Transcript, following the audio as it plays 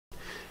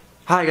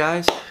Hi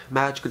guys,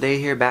 Magical Day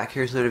here, back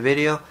here with another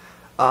video.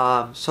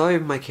 Sorry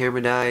if my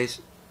camera dies.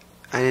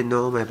 I didn't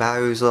know my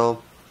battery was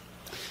low.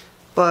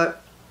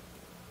 But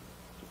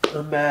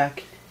I'm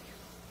back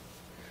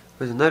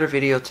with another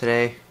video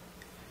today.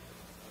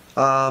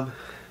 Talk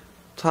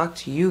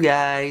to you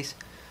guys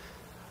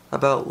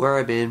about where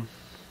I've been,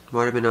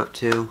 what I've been up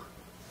to.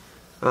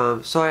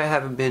 Sorry I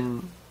haven't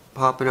been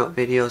popping out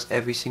videos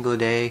every single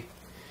day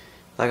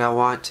like I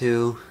want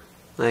to,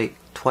 like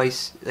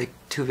twice, like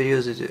two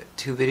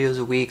videos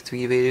a week,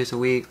 3 videos a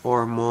week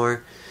or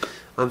more.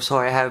 I'm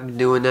sorry I haven't been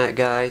doing that,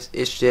 guys.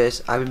 It's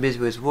just I've been busy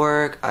with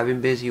work, I've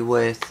been busy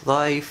with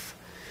life,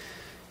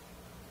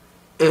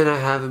 and I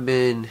haven't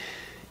been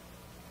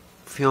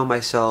feeling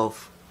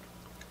myself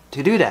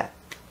to do that,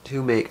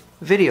 to make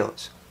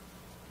videos.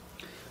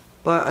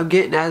 But I'm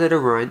getting out of the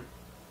run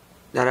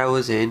that I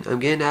was in. I'm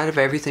getting out of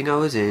everything I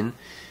was in,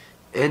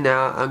 and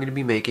now I'm going to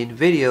be making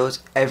videos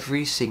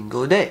every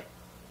single day.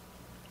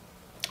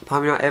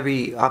 Probably not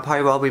every, I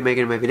probably will be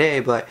making them every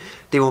day, but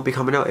they won't be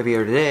coming out every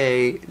other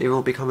day. They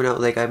won't be coming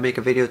out like I make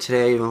a video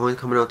today, one's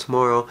coming out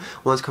tomorrow,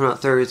 one's coming out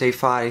Thursday,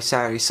 Friday,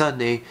 Saturday,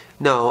 Sunday.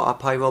 No, I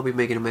probably will be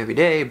making them every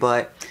day,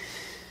 but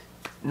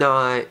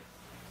not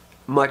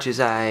much as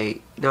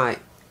not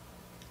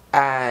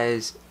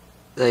as,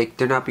 like,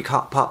 they're not be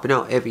popping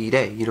out every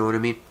day, you know what I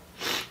mean?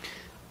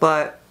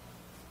 But,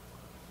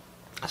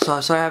 so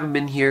I haven't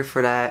been here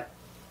for that.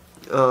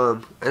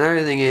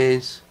 Another thing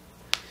is,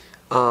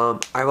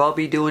 I will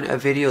be doing a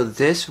video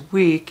this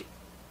week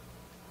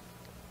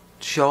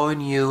showing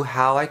you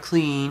how I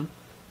clean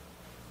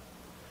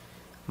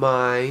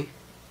my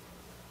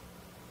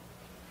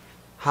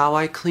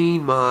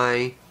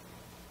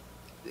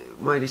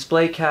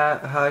display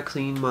cap, how I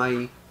clean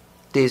my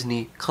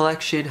Disney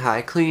collection, how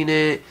I clean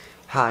it,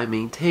 how I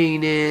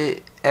maintain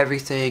it,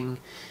 everything,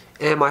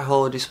 and my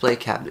whole display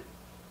cabinet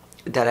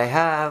that I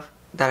have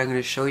that I'm going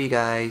to show you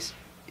guys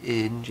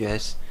in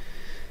just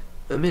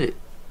a minute.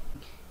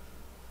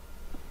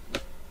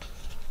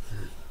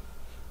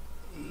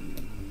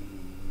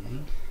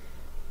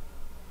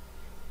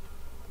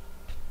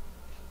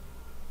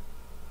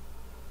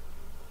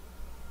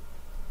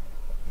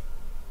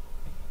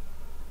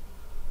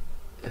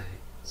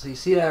 So you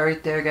see that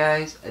right there,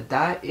 guys?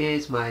 That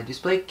is my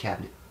display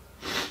cabinet.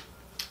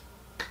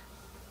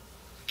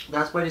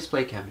 That's my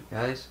display cabinet,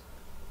 guys.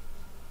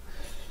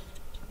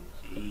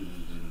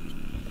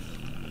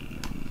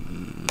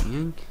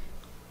 Yank.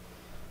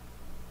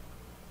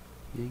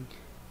 Yank.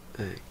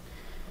 Alright.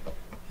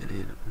 And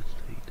then let's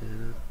take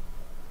that up.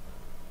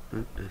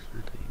 Nope, that's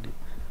not taking it.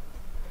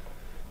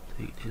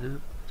 Take that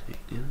up.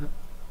 Take that up.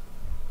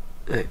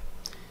 Alright.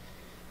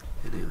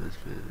 And then let's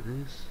grab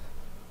this.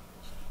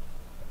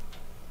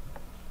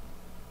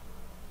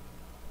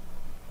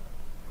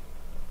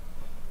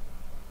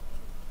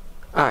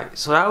 Alright,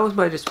 so that was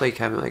my display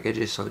cabinet like I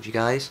just showed you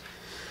guys.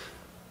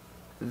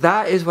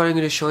 That is what I'm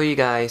going to show you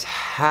guys,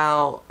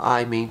 how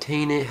I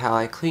maintain it, how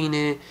I clean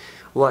it,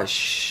 what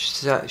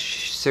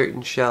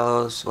certain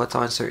shelves, what's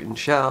on certain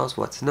shelves,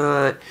 what's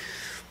not.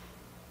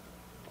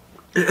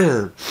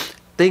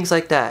 Things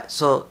like that.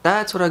 So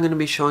that's what I'm going to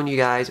be showing you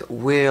guys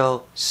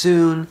real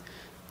soon.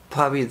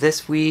 Probably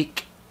this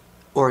week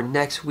or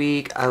next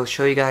week. I will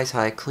show you guys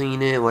how I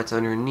clean it, what's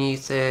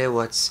underneath it,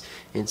 what's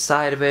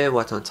inside of it,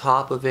 what's on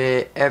top of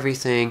it,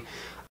 everything.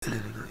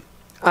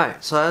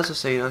 Alright, so as I was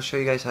saying, I'll show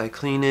you guys how I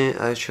clean it,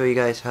 I'll show you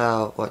guys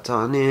what's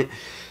on it,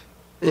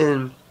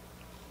 and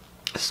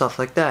stuff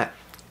like that.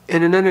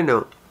 And another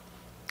note,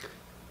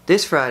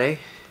 this Friday,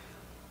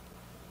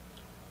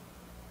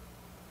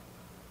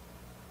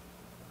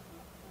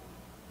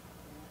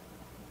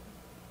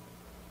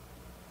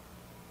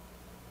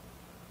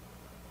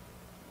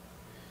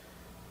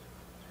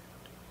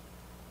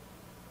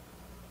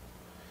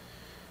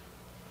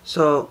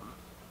 so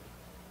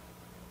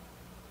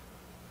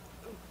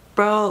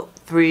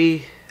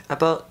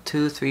about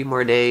 2-3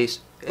 more days,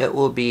 it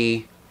will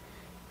be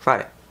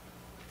Friday.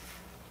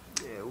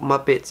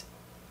 Muppets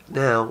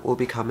Now will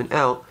be coming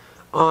out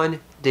on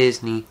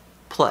Disney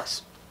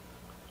Plus.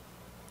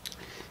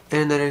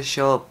 And another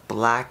show,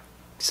 Black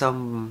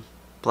something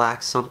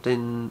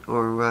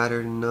or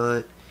rather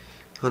not.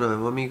 Hold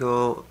on, let me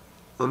go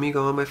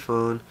on my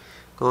phone,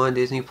 go on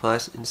Disney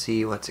Plus and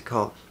see what's it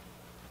called.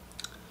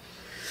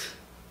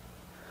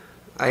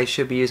 I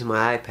should be using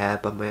my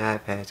iPad, but my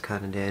iPad's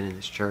kind of dead and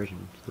it's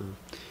charging. So.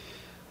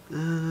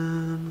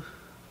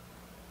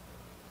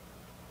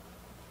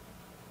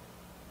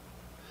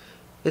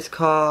 It's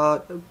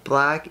called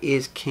Black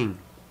is King.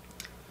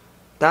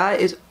 That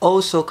is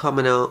also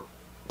coming out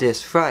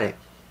this Friday.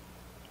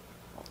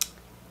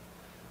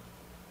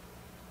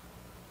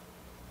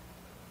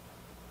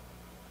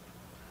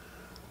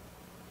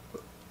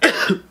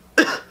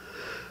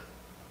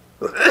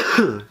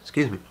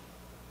 Excuse me.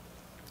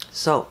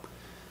 So,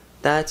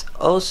 that's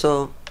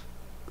also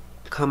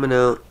coming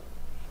out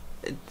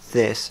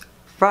this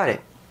Friday.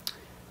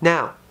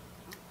 Now,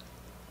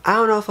 I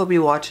don't know if I'll be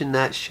watching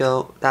that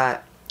show,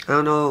 I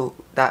don't know,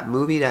 that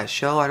movie, that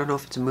show, I don't know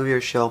if it's a movie or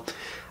show.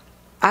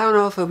 I don't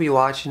know if I'll be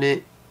watching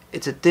it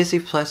It's a Disney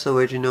Plus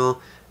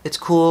original. It's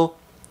cool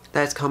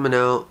that it's coming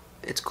out.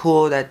 It's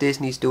cool that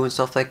Disney's doing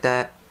stuff like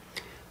that.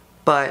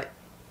 But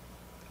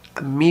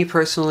me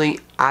personally,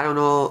 I don't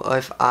know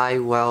if I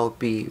will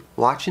be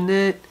watching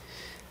it.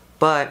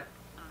 But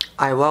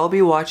I will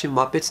be watching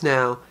Muppets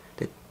Now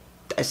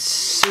as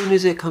soon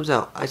as it comes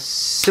out. As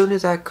soon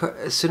as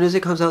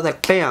it comes out,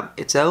 like bam,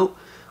 it's out.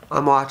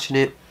 I'm watching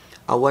it.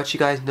 I'll let you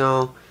guys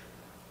know.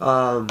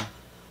 I'll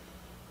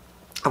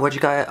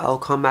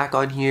come back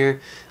on here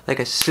like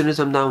as soon as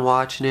I'm done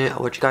watching it.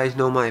 I'll let you guys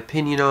know my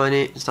opinion on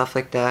it and stuff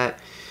like that,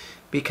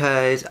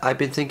 because I've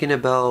been thinking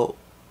about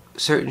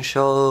certain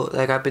shows.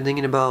 Like I've been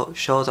thinking about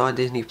shows on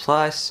Disney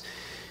Plus,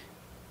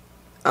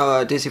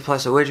 Disney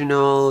Plus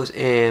originals,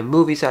 and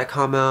movies that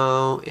come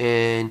out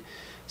and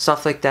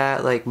stuff like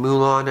that. Like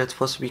Mulan, that's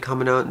supposed to be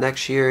coming out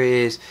next year.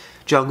 Is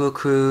Jungle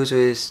Cruise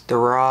is The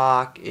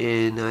Rock,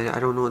 and I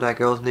don't know that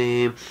girl's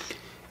name.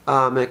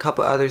 And a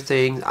couple other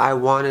things. I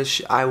wanna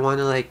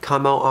like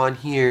come out on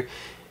here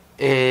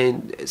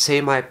and say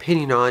my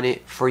opinion on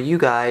it for you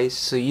guys,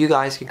 so you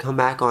guys can come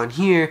back on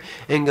here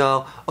and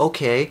go,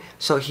 okay,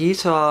 so he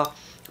saw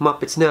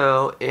Muppets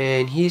Now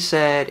and he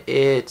said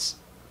it's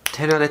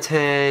 10 out of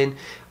 10,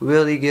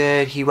 really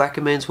good. He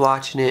recommends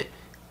watching it.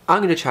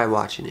 I'm gonna try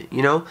watching it.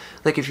 You know,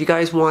 like if you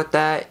guys want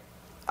that,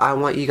 I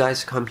want you guys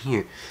to come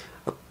here.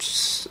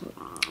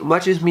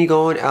 Much as me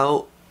going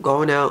out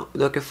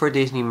looking for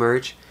Disney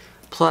merch,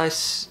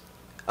 plus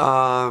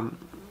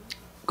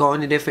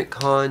going to different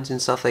cons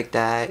and stuff like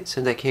that,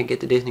 since I can't get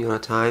to Disney all the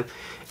time,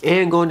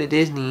 and going to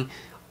Disney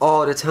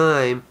all the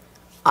time,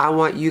 I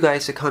want you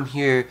guys to come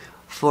here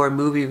for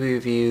movie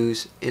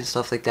reviews and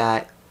stuff like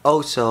that.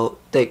 Also,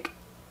 like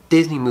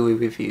Disney movie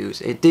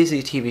reviews and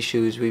Disney TV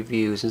shows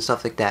reviews and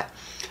stuff like that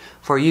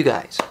for you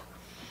guys.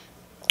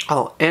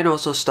 Oh, and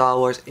also Star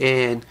Wars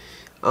and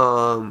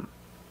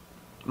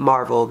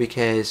Marvel,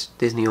 because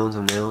Disney owns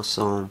them now,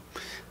 so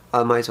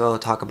I might as well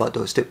talk about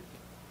those too.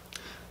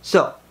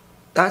 So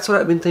that's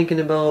what I've been thinking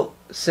about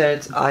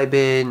since I've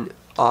been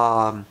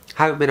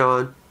haven't been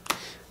on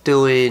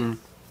doing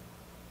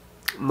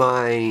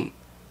making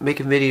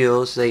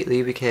videos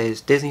lately,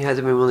 because Disney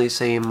hasn't been really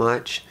saying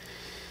much,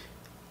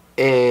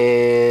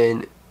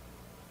 and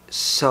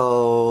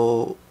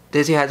so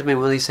Disney hasn't been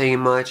really saying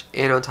much,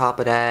 and on top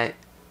of that,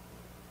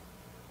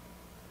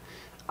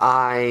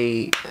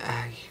 I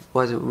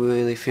wasn't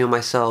really feeling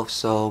myself,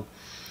 so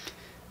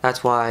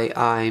that's why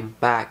I'm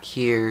back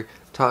here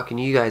talking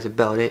to you guys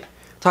about it,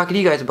 talking to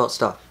you guys about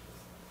stuff.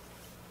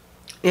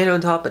 And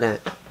on top of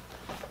that,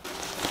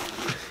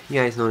 you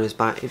guys know this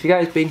binder. If you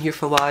guys been here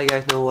for a while, you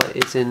guys know what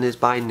it's in this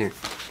binder.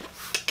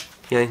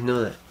 You guys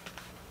know that.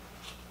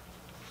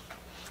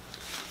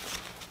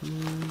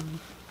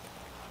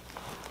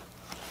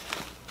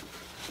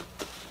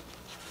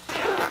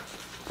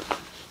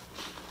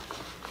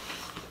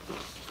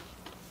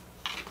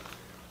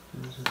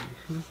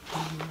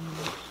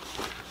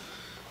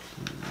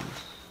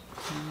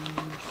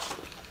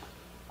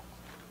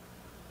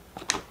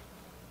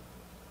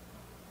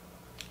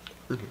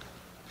 Okay.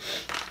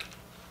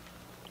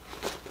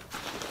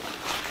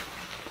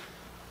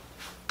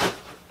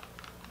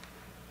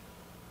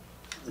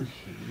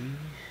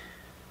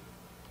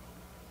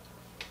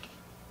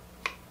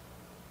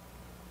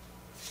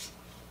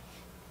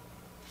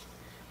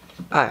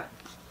 Alright,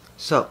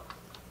 so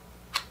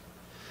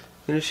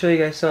I'm gonna show you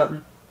guys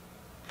something.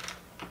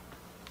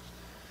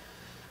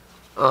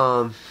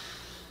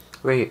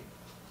 Right here.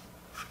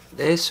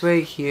 This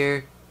right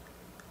here.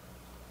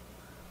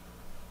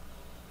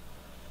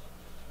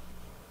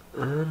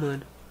 Come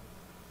on.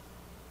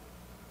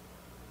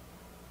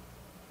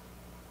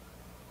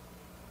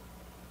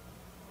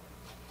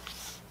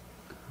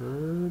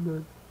 Come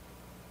on.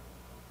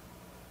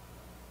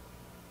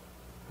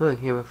 Oh,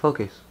 camera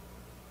focus.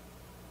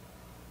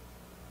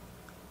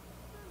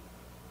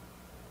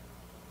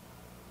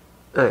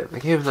 Alright, my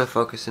camera's not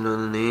focusing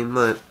on the name,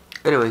 but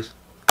anyways.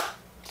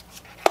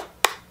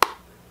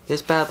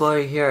 This bad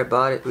boy right here, I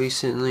bought it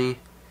recently.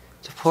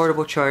 It's a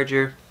portable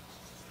charger.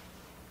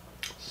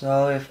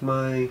 So if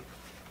my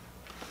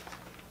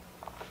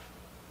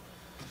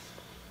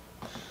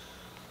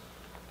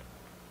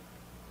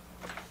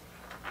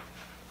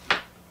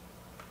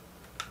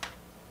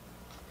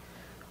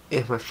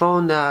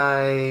phone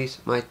dies,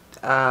 my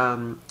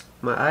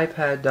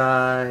iPad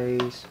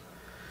dies,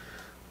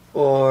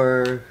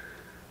 or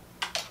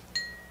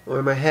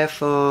my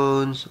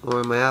headphones,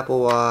 or my Apple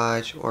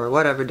Watch, or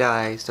whatever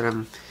dies that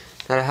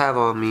I have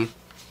on me,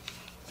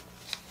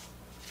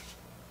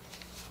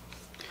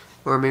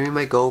 or maybe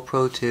my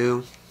GoPro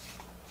too.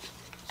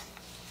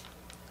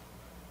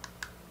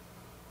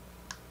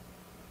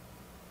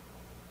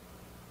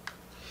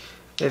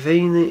 If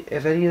any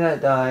of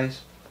that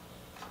dies,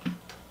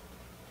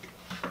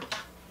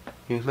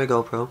 here's my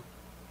GoPro.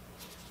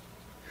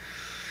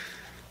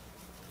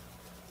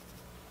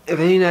 If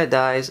any of that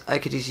dies, I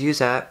could just use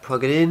that,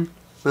 plug it in,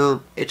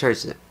 boom, it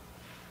charges it.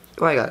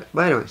 Oh, I got it.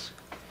 But anyways,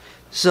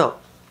 so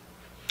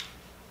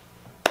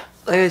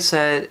like I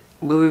said,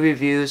 movie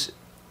reviews,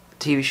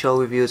 TV show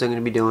reviews I'm going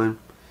to be doing.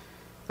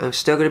 I'm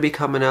still going to be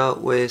coming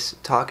out with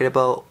talking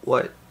about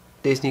what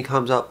Disney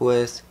comes up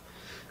with,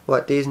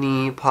 what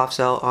Disney pops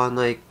out on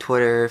like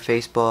Twitter,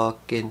 Facebook,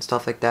 and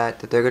stuff like that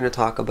they're going to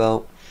talk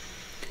about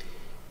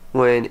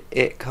when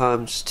it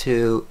comes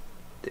to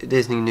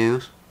Disney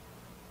news.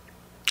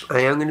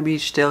 I am going to be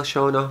still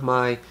showing off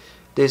my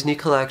Disney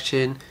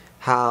collection,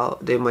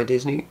 my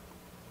Disney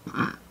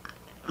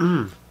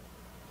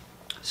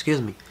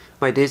excuse me,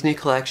 my Disney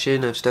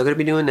collection. I'm still going to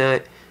be doing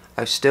that.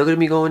 I'm still going to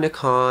be going to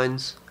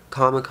cons,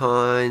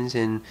 Comic-Cons,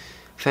 and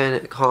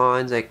fan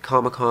cons like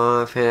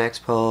Comic-Con, Fan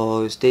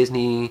Expos,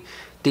 Disney,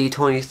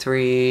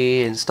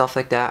 D23, and stuff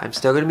like that. I'm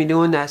still going to be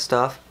doing that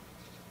stuff.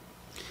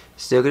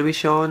 Still going to be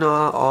showing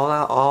all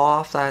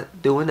off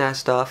that, doing that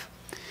stuff.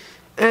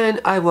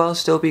 And I will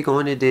still be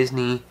going to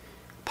Disney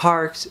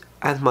parks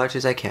as much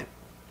as I can.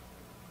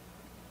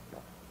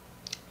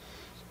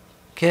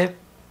 Okay?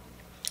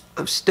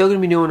 I'm still going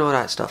to be doing all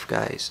that stuff,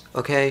 guys.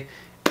 Okay?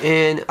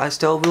 And I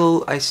still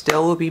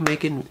will be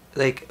making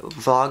like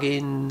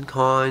vlogging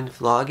cons,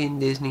 vlogging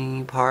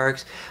Disney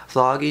parks,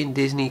 vlogging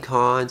Disney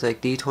cons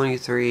like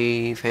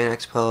D23, Fan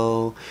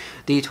Expo,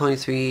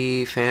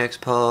 D23, Fan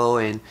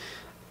Expo, and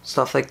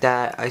stuff like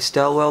that. I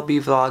still will be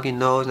vlogging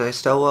those, and I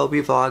still will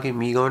be vlogging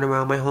me going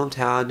around my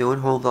hometown, doing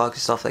home vlogs and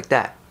stuff like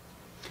that.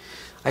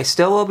 I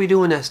still will be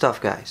doing that stuff,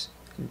 guys.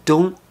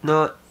 Do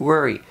not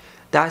worry.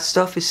 That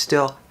stuff is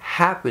still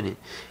happening.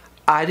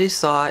 I just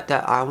thought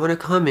that I want to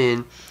come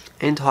in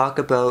and talk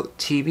about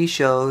TV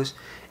shows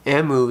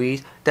and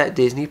movies that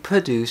Disney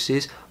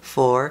produces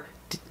for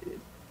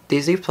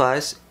Disney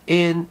Plus,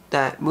 and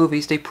that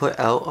movies they put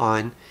out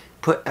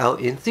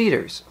in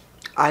theaters.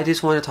 I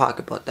just want to talk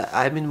about that.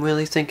 I've been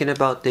really thinking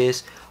about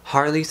this,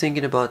 hardly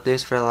thinking about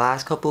this for the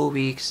last couple of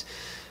weeks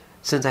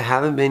since I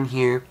haven't been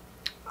here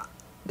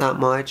that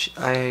much.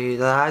 The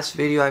last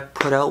video I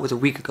put out was a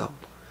week ago.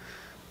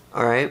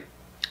 Alright?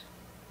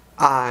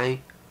 I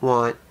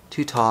want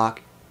to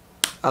talk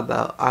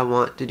about, I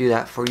want to do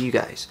that for you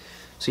guys.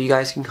 So you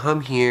guys can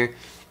come here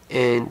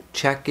and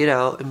check it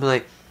out and be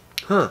like,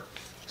 huh,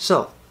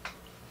 so,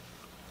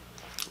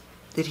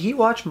 did he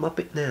watch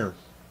Muppet Now?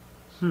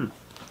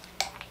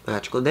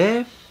 Magical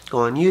Day. Go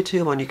on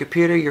YouTube, on your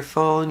computer, your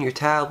phone, your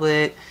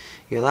tablet,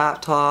 your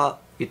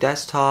laptop, your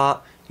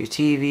desktop, your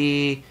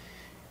TV,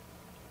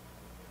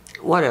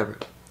 whatever.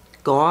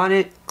 Go on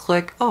it,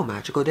 click, oh,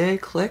 Magical Day,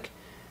 click.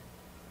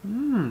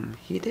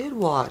 He did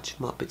watch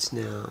Muppets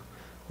Now.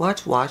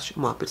 Watch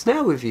Muppets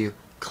Now review.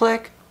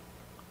 Click.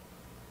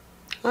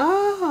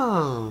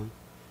 Oh.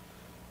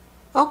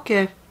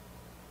 Okay.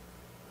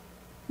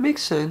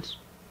 Makes sense.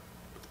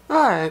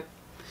 Alright.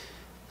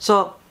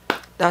 So,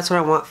 that's what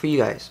I want for you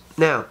guys.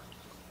 Now,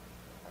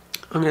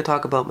 I'm going to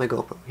talk about my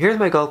GoPro. Here's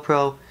my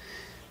GoPro.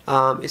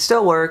 It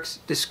still works.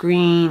 The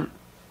screen,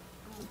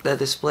 the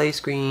display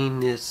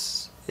screen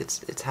is,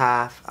 it's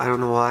half. I don't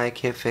know why. I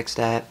can't fix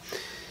that.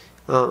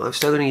 I'm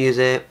still going to use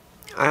it.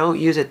 I don't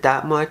use it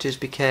that much is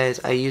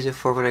because I use it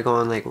for when I go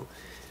on like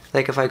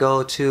if I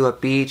go to a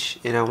beach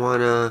and I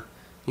want to,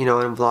 you know,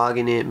 and I'm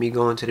vlogging it, me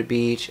going to the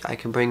beach, I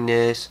can bring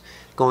this,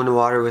 go in the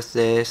water with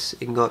this.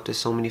 It can go up to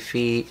so many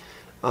feet.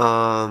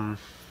 I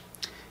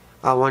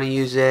want to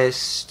use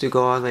this to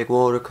go on like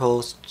water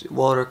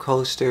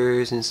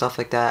coasters and stuff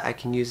like that. I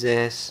can use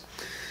this.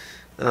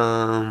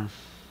 I'm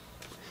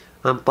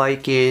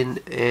biking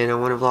and I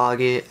want to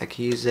vlog it. I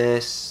can use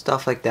this,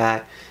 stuff like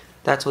that.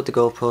 That's what the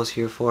GoPro is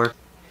here for.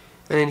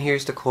 And then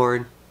here's the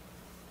cord.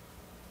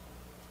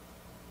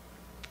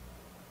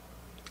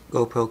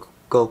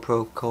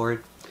 GoPro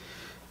cord.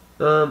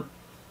 So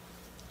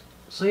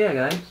yeah,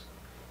 guys.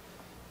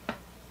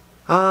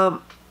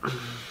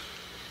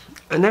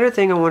 Another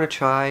thing I want to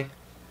try.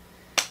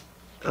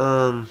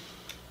 I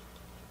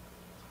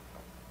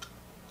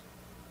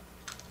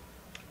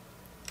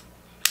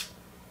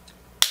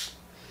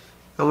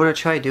want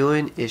to try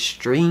doing is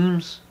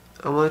streams.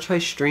 I want to try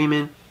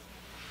streaming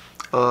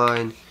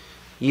on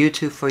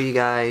YouTube for you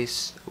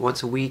guys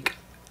once a week.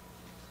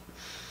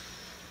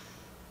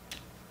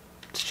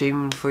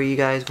 Streaming for you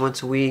guys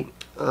once a week.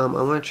 I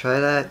want to try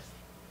that.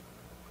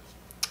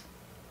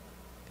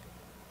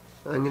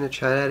 I'm going to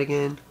try that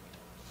again.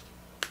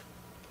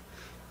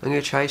 I'm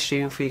going to try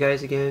streaming for you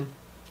guys again.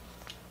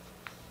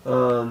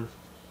 I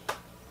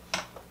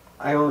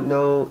don't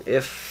know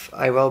if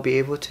I will be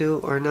able to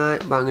or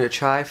not, but I'm going to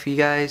try for you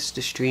guys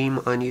to stream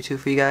on YouTube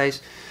for you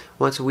guys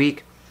once a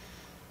week.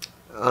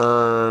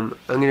 I'm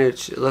going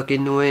to look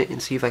into it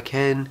and see if I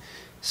can,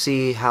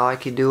 see how I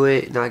can do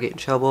it, not get in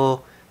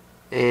trouble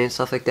and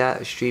stuff like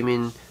that.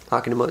 Streaming,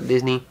 talking about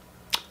Disney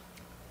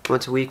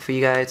once a week for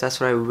you guys. That's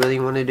what I really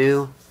want to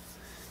do.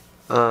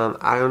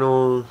 I don't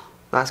know,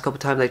 last couple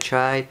times I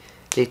tried,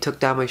 they took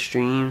down my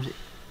streams.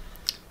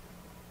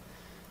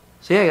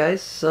 So yeah,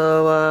 guys,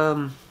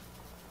 so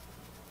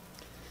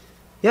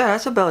yeah,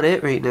 that's about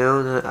it right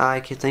now that I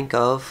can think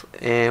of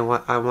and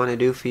what I want to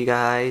do for you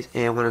guys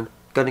and what I'm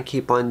gonna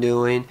keep on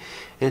doing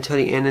until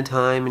the end of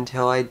time,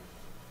 until I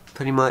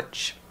pretty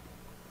much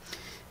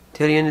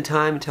till the end of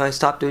time, until I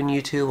stop doing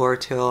YouTube or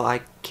till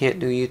I can't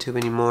do YouTube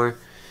anymore,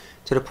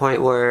 to the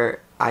point where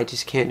I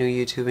just can't do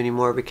YouTube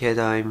anymore because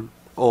I'm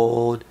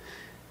old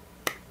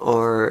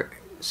or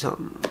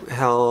something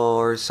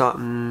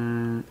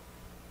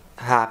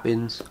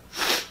happens.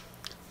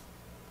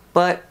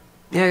 But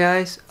yeah,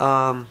 guys.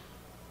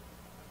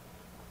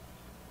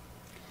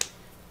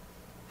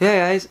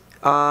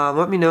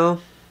 Let me know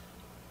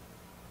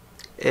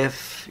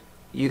if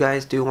you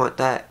guys do want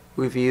that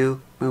movie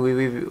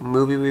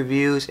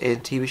reviews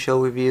and TV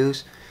show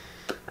reviews.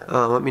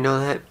 Let me know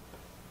that.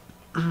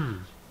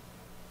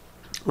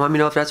 Let me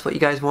know if that's what you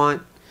guys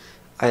want.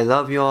 I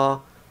love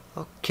y'all.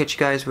 I'll catch you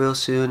guys real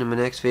soon in my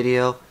next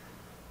video.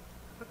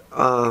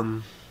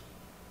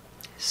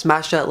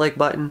 Smash that like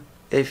button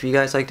if you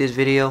guys like this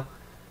video.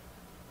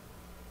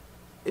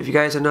 If you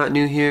guys are not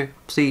new here,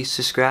 please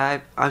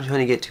subscribe. I'm trying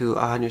to get to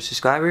 100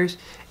 subscribers.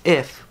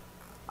 If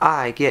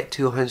I get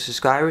to 100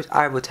 subscribers,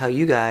 I will tell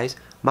you guys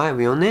my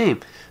real name.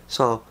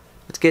 So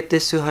let's get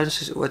this to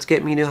 100. Let's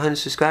get me to 100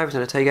 subscribers,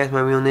 and I'll tell you guys my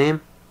real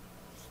name.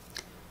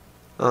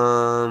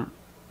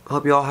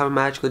 Hope you all have a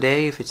magical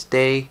day. If it's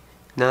day,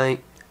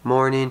 night,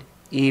 morning,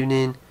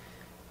 evening.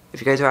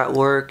 If you guys are at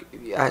work,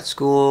 at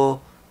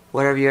school,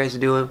 whatever you guys are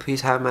doing, please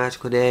have a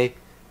magical day.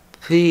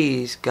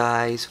 Please,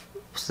 guys.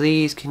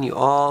 Please, can you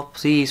all,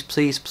 please,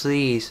 please,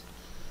 please,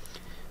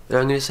 and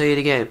I'm going to say it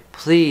again,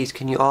 please,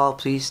 can you all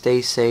please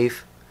stay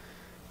safe.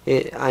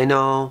 I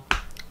know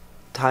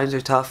times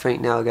are tough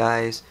right now,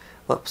 guys,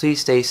 but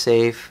please stay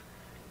safe.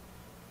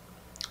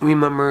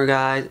 Remember,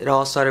 guys, it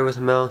all started with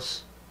a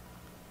mouse.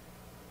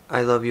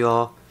 I love you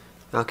all.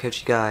 I'll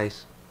catch you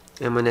guys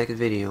in my next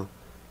video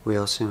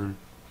real soon.